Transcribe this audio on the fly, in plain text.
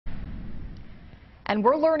And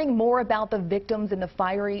we're learning more about the victims in the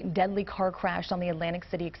fiery, deadly car crash on the Atlantic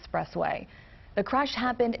City Expressway. The crash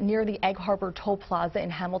happened near the Egg Harbor Toll Plaza in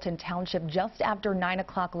Hamilton Township just after 9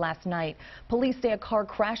 o'clock last night. Police say a car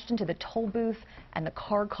crashed into the toll booth and the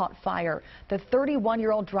car caught fire. The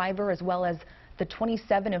 31-year-old driver as well as the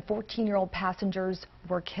 27 and 14-year-old passengers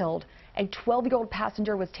were killed. A 12-year-old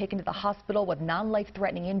passenger was taken to the hospital with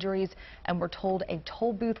non-life-threatening injuries, and we're told a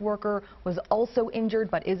toll booth worker was also injured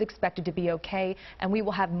but is expected to be okay. And we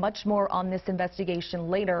will have much more on this investigation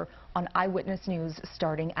later on Eyewitness News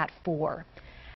starting at 4.